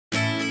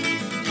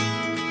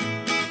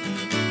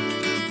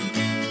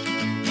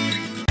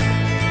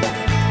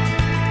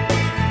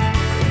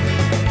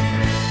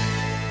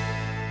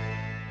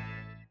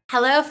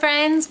Hello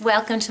friends,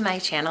 welcome to my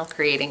channel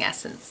Creating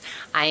Essence.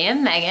 I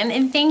am Megan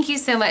and thank you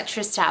so much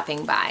for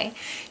stopping by.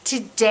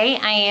 Today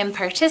I am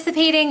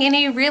participating in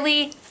a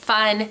really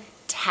fun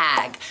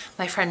tag.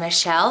 My friend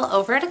Michelle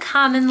over at A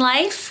Common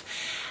Life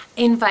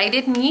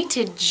invited me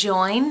to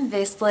join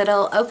this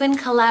little open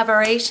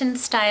collaboration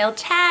style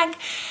tag,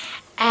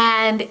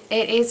 and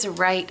it is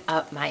right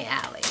up my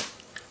alley.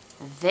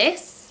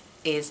 This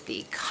is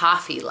the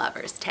coffee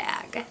lovers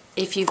tag.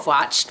 If you've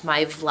watched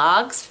my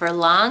vlogs for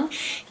long,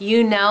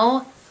 you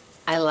know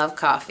I love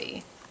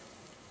coffee.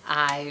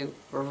 I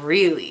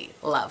really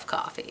love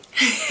coffee.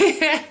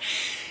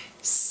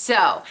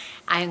 So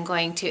I'm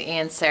going to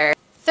answer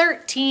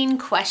 13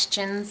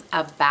 questions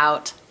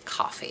about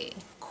coffee.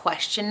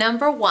 Question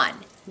number 1,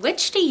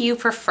 which do you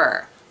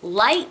prefer,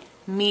 light,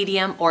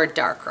 medium, or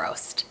dark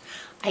roast?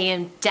 I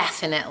am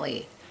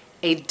definitely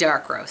a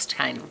dark roast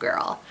kind of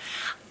girl.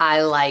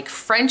 I like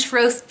French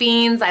roast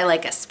beans, I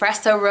like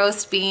espresso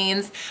roast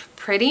beans,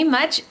 pretty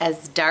much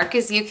as dark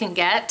as you can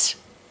get,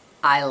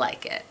 I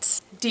like it.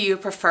 Do you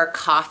prefer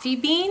coffee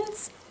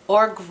beans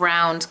or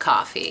ground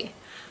coffee?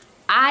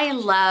 I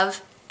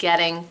love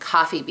getting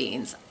coffee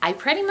beans. I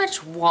pretty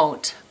much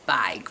won't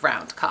buy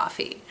ground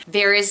coffee.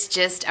 There is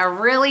just a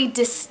really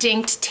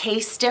distinct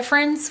taste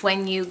difference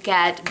when you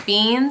get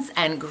beans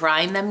and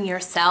grind them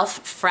yourself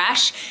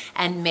fresh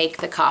and make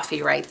the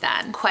coffee right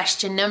then.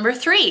 Question number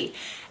 3.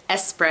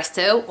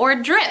 Espresso or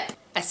drip?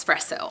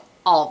 Espresso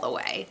all the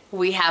way.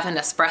 We have an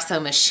espresso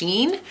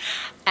machine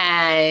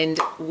and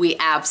we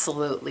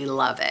absolutely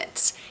love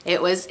it.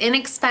 It was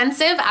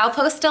inexpensive. I'll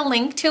post a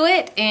link to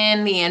it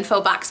in the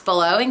info box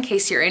below in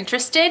case you're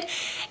interested.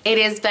 It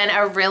has been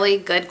a really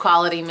good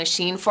quality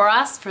machine for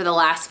us for the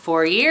last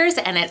 4 years,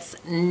 and it's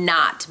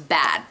not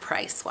bad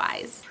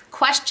price-wise.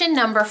 Question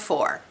number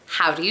 4,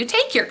 how do you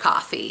take your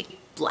coffee?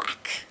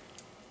 Black.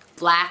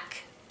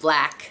 Black,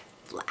 black,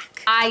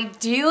 black. I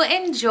do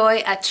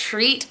enjoy a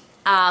treat,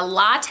 a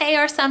latte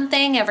or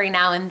something every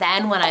now and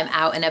then when I'm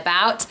out and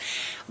about,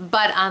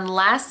 but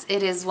unless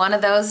it is one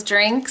of those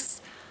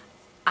drinks,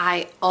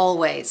 I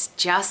always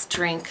just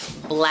drink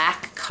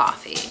black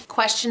coffee.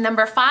 Question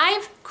number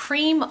 5,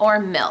 cream or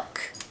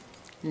milk?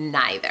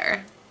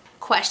 Neither.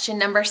 Question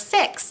number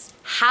 6,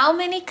 how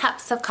many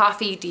cups of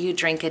coffee do you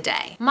drink a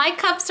day? My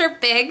cups are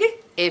big.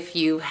 If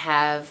you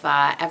have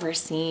ever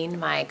seen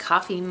my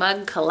coffee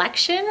mug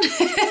collection,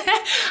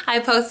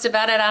 I post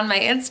about it on my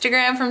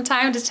Instagram from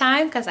time to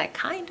time because I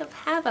kind of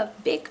have a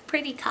big,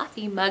 pretty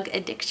coffee mug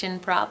addiction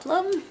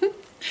problem.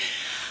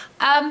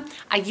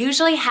 I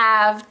usually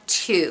have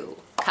 2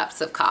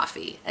 cups of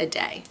coffee a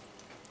day,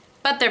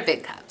 but they're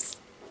big cups.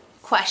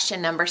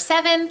 Question number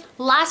 7,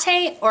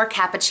 latte or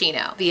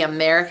cappuccino? The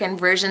American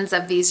versions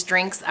of these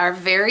drinks are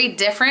very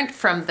different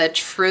from the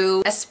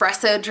true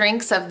espresso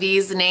drinks of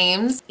these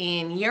names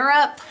in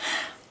Europe.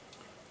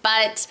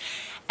 But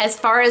as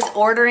far as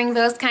ordering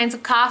those kinds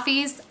of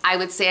coffees, I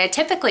would say I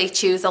typically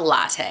choose a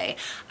latte.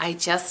 I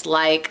just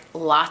like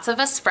lots of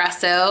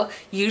espresso,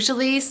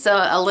 usually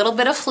a little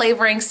bit of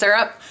flavoring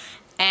syrup,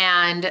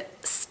 and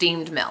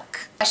steamed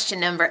milk.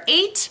 Question number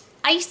 8,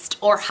 iced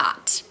or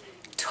hot?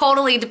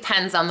 Totally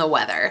depends on the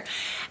weather.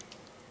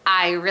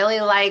 I really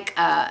like,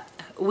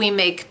 we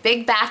make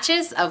big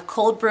batches of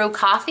cold brew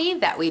coffee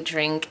that we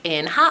drink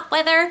in hot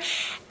weather,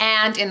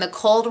 and in the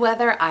cold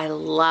weather, I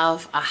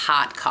love a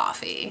hot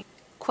coffee.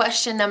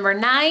 Question number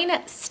 9,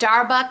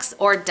 Starbucks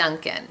or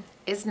Dunkin?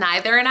 Is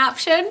neither an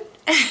option?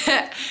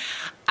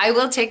 I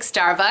will take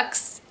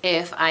Starbucks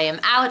if I am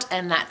out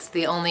and that's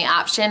the only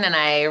option and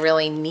I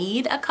really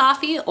need a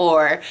coffee,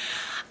 or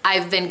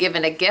I've been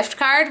given a gift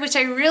card, which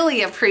I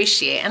really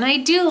appreciate. And I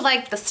do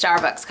like the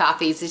Starbucks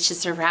coffees. It's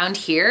just around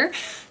here,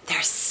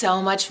 there's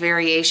so much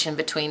variation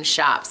between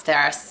shops. There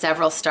are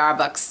several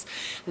Starbucks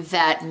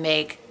that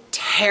make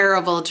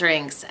terrible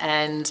drinks,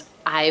 and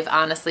I've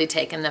honestly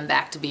taken them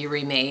back to be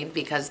remade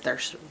because they're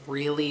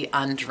really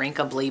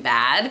undrinkably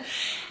bad.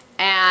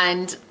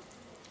 And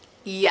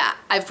yeah,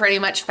 I've pretty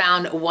much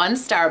found one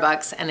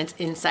Starbucks and it's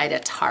inside a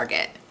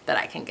Target that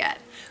I can get,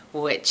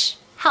 which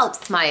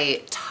helps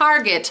my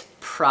Target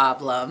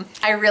problem.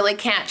 I really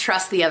can't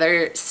trust the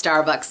other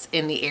Starbucks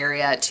in the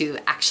area to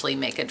actually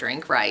make a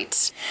drink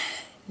right.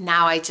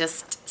 Now I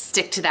just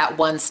stick to that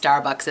one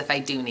Starbucks if I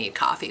do need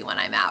coffee when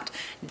I'm out.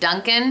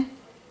 Dunkin'?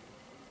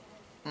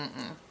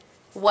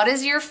 What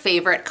is your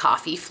favorite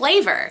coffee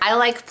flavor? I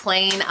like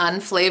plain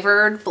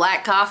unflavored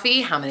black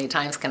coffee. How many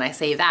times can I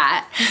say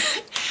that?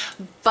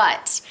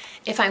 But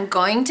if I'm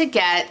going to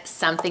get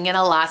something in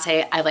a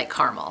latte, I like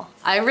caramel.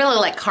 I really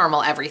like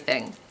caramel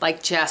everything,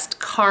 like just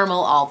caramel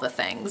all the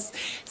things.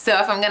 So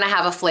if I'm gonna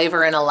have a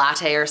flavor in a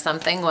latte or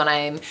something when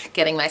I'm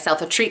getting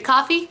myself a treat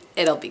coffee,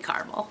 it'll be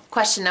caramel.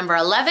 Question number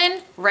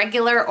 11,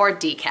 regular or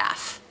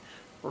decaf?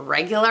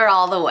 Regular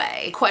all the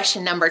way.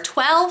 Question number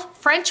 12,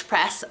 French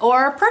press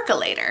or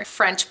percolator?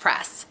 French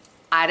press.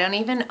 I don't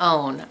even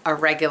own a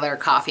regular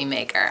coffee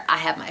maker. I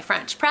have my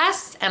French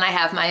press and I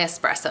have my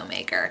espresso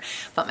maker,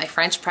 but my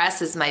French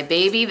press is my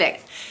baby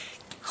that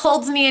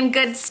holds me in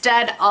good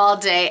stead all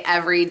day,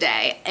 every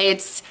day.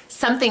 It's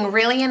something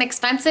really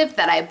inexpensive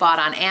that I bought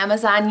on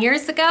Amazon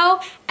years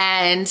ago,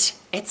 and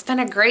it's been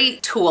a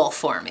great tool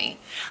for me.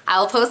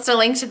 I'll post a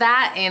link to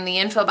that in the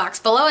info box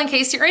below in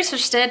case you're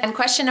interested. And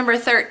question number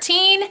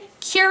 13,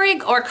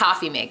 Keurig or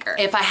coffee maker?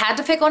 If I had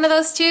to pick one of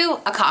those two,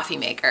 a coffee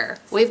maker.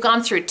 We've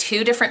gone through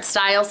 2 different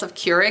styles of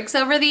Keurigs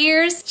over the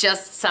years,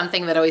 just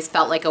something that always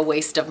felt like a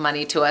waste of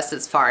money to us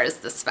as far as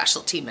the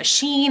specialty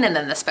machine and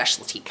then the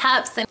specialty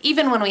cups. And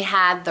even when we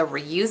had the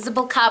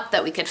reusable cup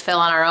that we could fill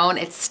on our own,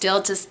 it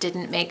still just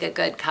didn't make a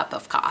good cup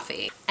of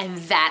coffee. And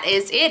that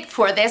is it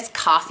for this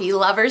coffee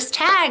lovers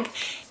tag.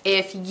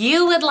 If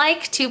you would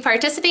like to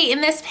participate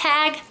in this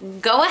tag,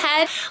 go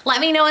ahead. Let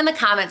me know in the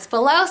comments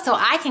below so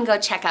I can go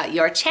check out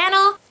your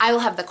channel. I will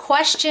have the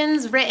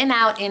questions written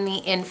out in the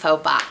info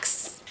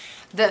box.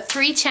 The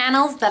 3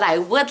 channels that I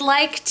would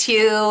like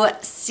to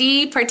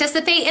see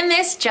participate in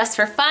this just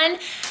for fun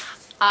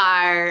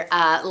are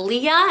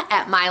Leah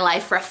at My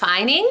Life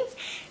Refining,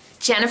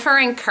 Jennifer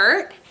and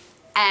Kurt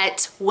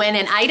at Win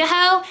in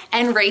Idaho,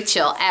 and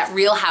Rachel at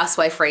Real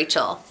Housewife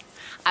Rachel.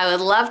 I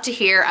would love to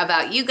hear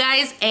about you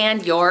guys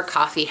and your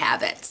coffee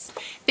habits.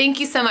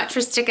 Thank you so much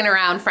for sticking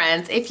around,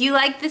 friends. If you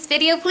liked this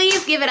video,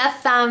 please give it a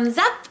thumbs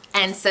up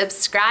and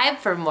subscribe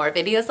for more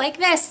videos like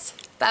this.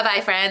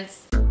 Bye-bye,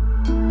 friends.